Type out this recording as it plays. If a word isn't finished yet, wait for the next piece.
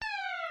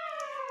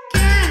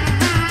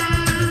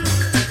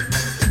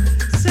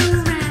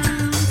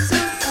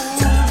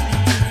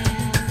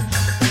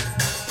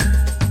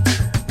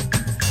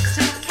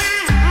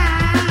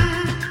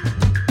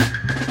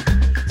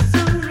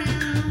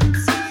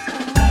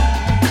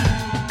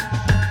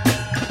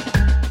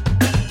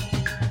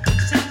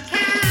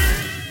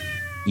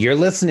You're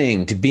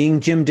listening to Being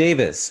Jim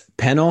Davis,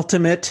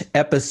 penultimate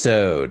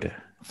episode.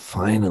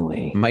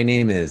 Finally. My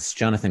name is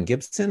Jonathan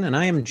Gibson, and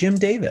I am Jim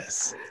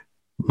Davis.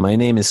 My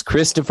name is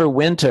Christopher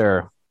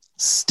Winter,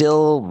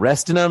 still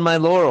resting on my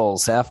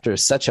laurels after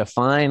such a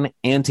fine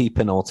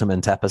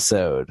anti-penultimate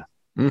episode.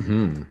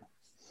 It's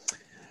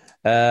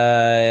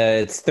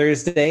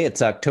Thursday.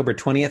 It's October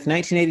 20th,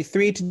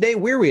 1983. Today,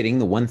 we're reading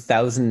the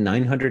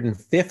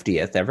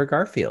 1950th ever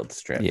Garfield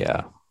strip.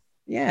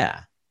 Yeah.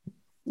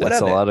 What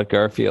a lot of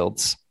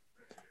Garfields.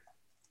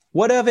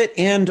 What of it,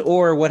 and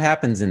or what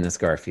happens in this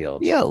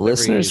Garfield? Yeah,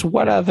 listeners,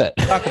 what of it?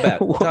 Talk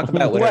about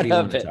whatever you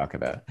want to talk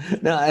about.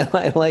 No,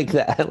 I like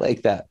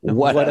that.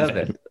 What of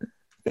it?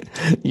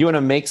 You want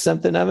to make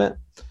something of it?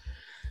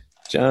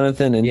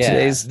 Jonathan,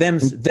 today's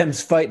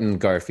them's fighting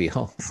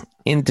Garfield.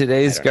 In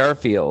today's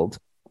Garfield,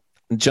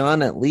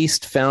 John at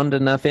least found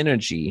enough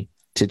energy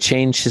to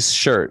change his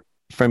shirt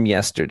from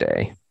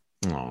yesterday.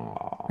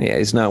 Aww. Yeah,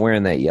 he's not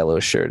wearing that yellow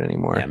shirt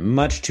anymore. Yeah,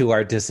 much to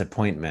our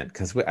disappointment,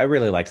 because I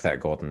really liked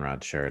that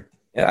goldenrod shirt.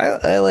 Yeah,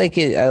 I like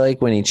it. I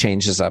like when he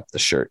changes up the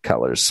shirt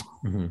colors.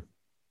 Mm-hmm.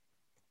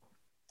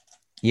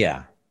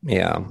 Yeah.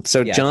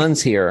 So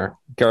John's here.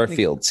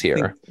 Garfield's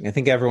here. I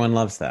think everyone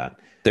loves that.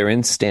 They're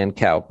in Stan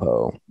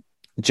Cowpo.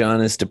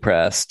 John is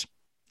depressed.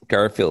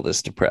 Garfield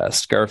is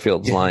depressed.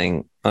 Garfield's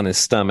lying on his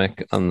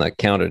stomach on the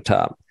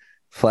countertop,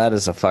 flat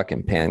as a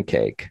fucking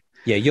pancake.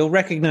 Yeah, you'll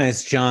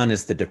recognize John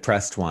as the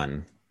depressed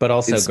one, but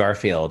also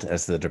Garfield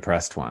as the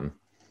depressed one.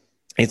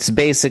 It's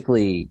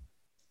basically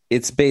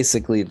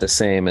the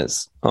same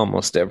as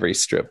almost every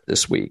strip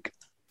this week.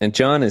 And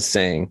John is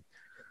saying,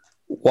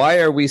 "Why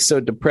are we so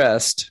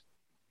depressed,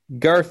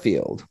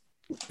 Garfield?"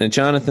 And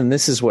Jonathan,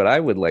 this is what I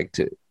would like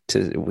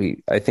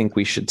I think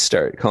we should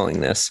start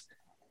calling this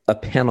a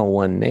panel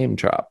one name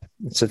drop.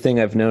 It's a thing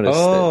I've noticed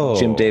that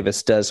Jim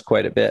Davis does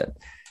quite a bit.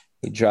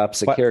 He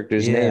drops a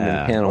character's name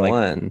in panel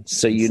one,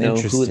 so you know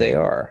who they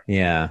are.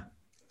 Yeah,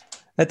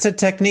 that's a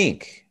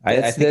technique.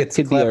 I think it's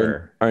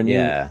clever. Our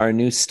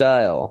new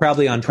style,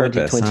 probably on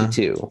purpose.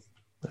 2022,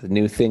 the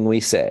new thing we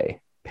say: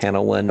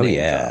 panel one.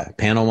 Drop.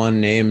 Panel one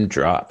name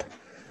drop.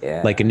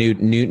 Yeah, like a new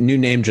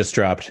name just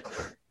dropped.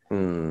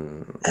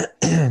 Did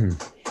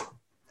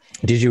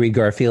you read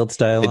Garfield's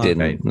dialogue? I didn't.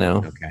 Right?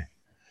 No. Okay.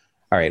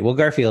 All right. Well,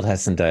 Garfield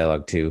has some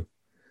dialogue too.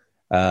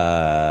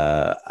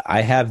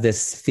 I have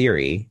this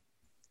theory.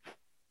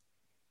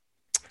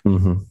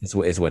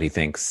 Is what he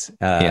thinks.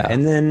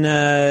 And then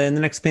in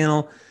the next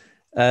panel,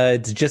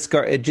 it's just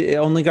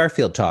only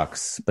Garfield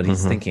talks, but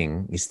he's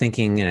thinking,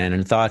 and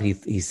in thought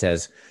he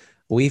says,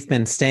 "We've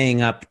been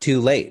staying up too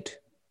late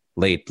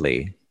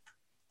lately."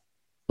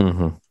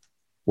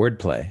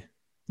 Wordplay.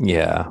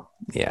 Yeah.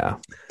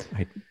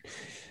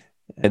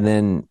 And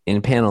then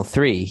in panel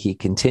 3, he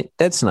continued.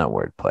 That's not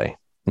wordplay.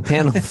 In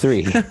panel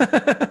 3,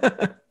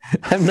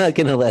 I'm not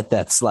going to let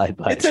that slide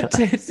by.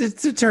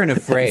 It's a turn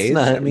of phrase.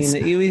 I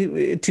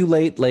mean, too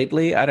late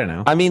lately. I don't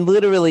know. I mean,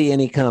 literally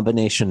any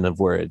combination of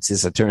words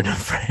is a turn of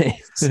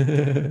phrase.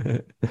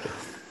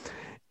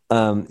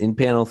 In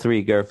panel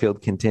 3,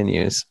 Garfield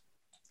continues,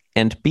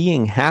 "And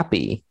being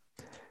happy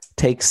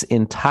takes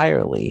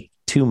entirely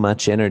too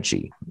much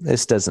energy."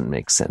 This doesn't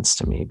make sense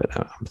to me, but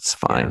it's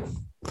fine.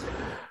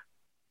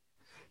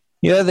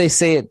 Yeah, they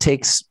say it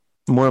takes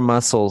more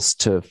muscles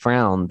to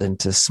frown than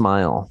to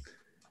smile.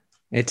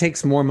 It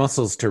takes more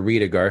muscles to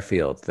read a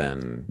Garfield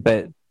than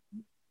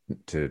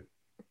to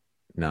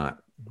not.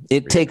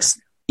 It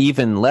takes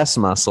even less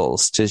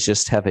muscles to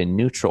just have a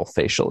neutral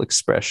facial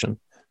expression.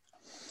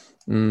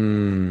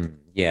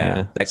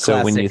 Yeah.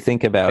 So when you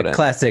think about it,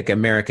 classic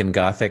American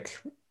Gothic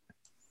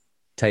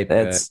type.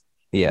 That's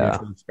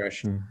neutral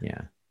expression.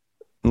 Yeah.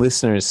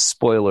 Listeners,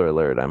 spoiler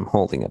alert! I'm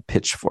holding a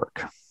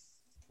pitchfork.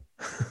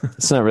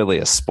 It's not really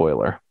a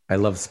spoiler. I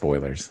love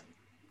spoilers.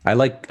 I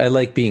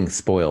like being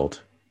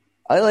spoiled.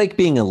 I like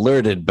being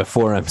alerted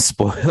before I'm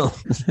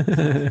spoiled.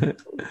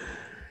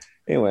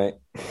 Anyway.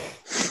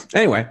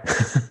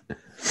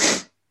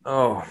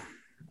 Oh,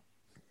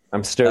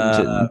 I'm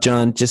starting to,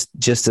 John,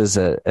 just as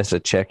a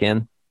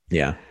check-in.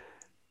 Yeah.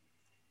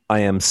 I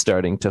am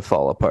starting to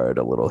fall apart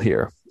a little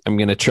here. I'm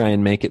going to try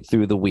and make it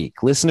through the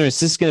week. Listeners,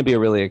 this is going to be a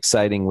really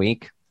exciting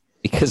week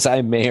because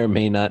I may or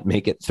may not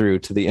make it through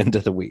to the end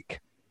of the week.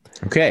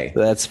 Okay.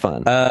 That's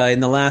fun.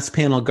 In the last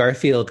panel,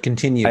 Garfield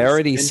continues. I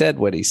already said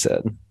what he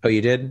said. Oh, you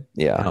did?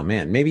 Yeah. Oh,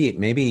 man.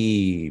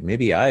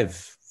 Maybe I've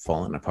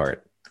fallen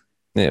apart.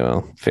 Yeah,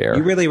 well, fair.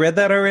 You really read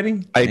that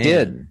already? I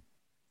did.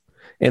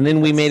 And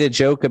then we made a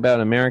joke about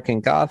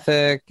American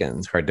Gothic. And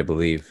it's hard to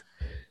believe.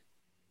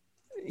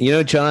 You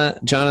know,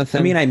 Jonathan?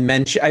 I mean, I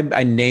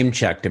name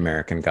checked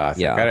American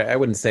Gothic. Yeah. I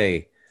wouldn't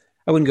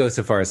go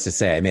so far as to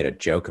say I made a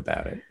joke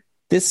about it.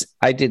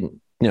 I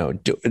didn't.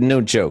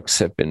 No jokes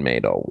have been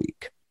made all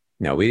week.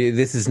 No,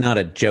 this is not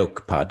a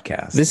joke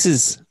podcast. This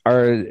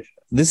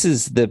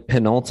is the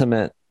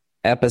penultimate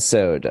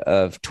episode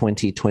of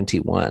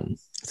 2021.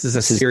 This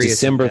is serious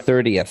December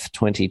 30th,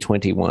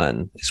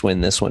 2021 is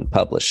when this one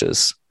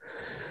publishes.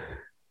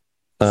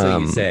 So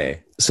you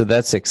say. So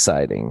that's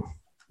exciting.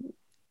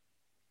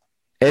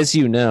 As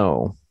you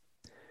know,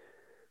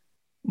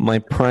 My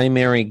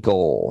primary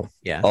goal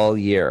Yeah. all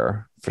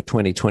year for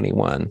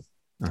 2021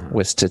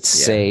 was to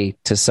say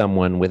to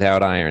someone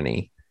without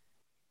irony,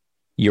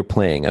 you're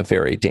playing a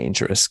very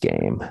dangerous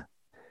game.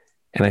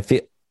 And I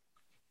feel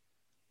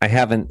I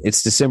haven't,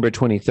 it's December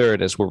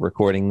 23rd as we're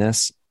recording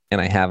this,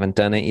 and I haven't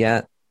done it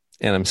yet.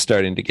 And I'm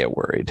starting to get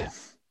worried.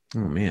 Oh,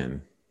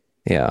 man.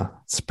 Yeah,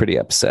 it's pretty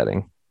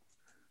upsetting.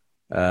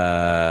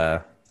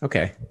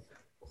 Okay.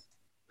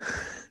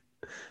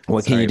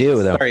 What can you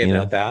do, though? Sorry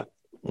about that.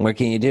 What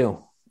can you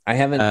do? I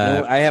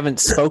haven't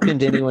spoken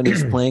to anyone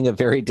who's playing a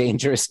very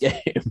dangerous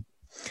game.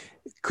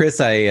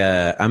 Chris, I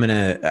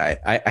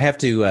have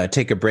to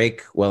take a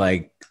break while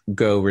I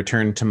go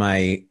return to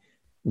my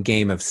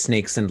game of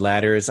snakes and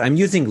ladders. I'm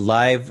using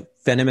live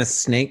venomous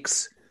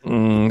snakes.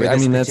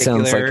 That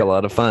sounds like a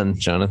lot of fun,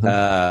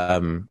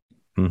 Jonathan.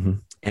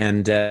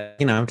 And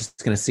I'm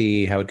just going to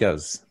see how it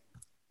goes.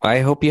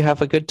 I hope you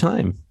have a good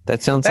time.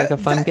 That sounds like a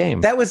fun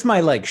game. That was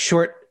my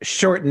short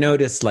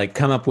notice,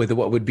 come up with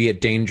what would be a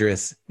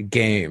dangerous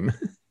game.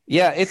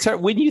 Yeah, it's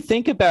hard. When you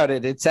think about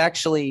it, it's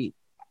actually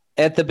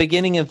at the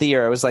beginning of the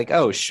year, I was like,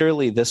 oh,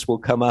 surely this will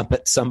come up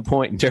at some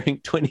point during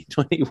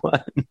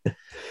 2021.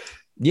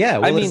 Yeah,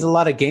 well, there's a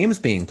lot of games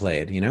being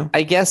played,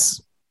 I guess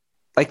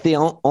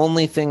the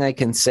only thing I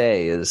can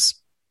say is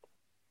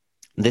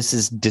this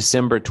is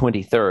December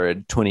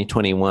 23rd,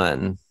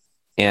 2021,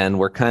 and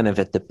we're kind of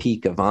at the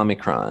peak of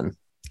Omicron,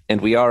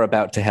 and we are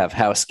about to have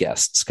house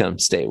guests come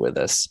stay with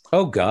us.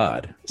 Oh,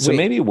 God. So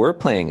maybe we're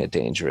playing a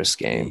dangerous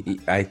game.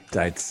 I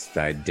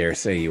dare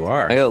say you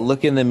are. I gotta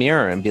look in the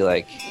mirror and be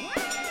like,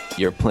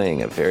 you're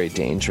playing a very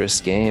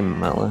dangerous game,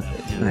 Mela.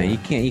 No, you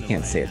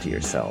can't say it to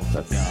yourself.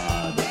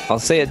 I'll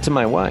say it to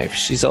my wife.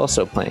 She's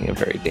also playing a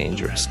very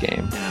dangerous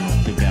game.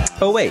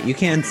 Oh, wait, you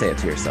can say it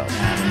to yourself.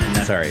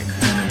 Sorry.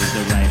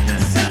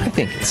 I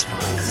think it's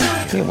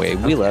fine. Anyway,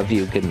 we love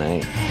you. Good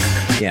night.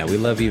 Yeah, we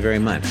love you very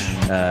much.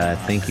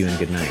 Thank you and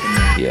good night.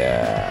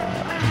 Yeah.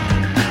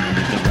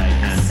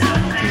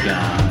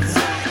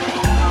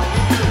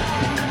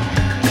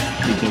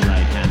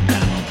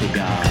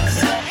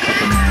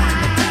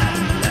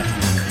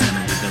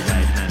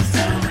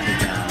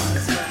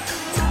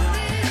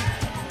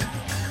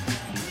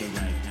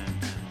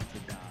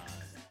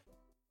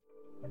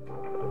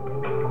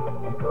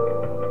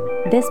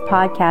 This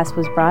podcast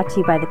was brought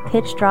to you by the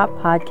Pitch Drop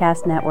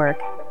Podcast Network.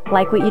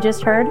 Like what you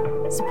just heard?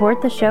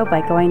 Support the show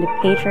by going to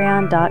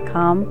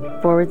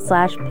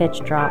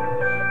patreon.com/pitchdrop.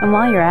 And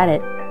while you're at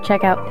it,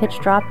 check out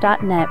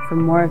pitchdrop.net for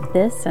more of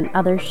this and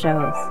other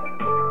shows.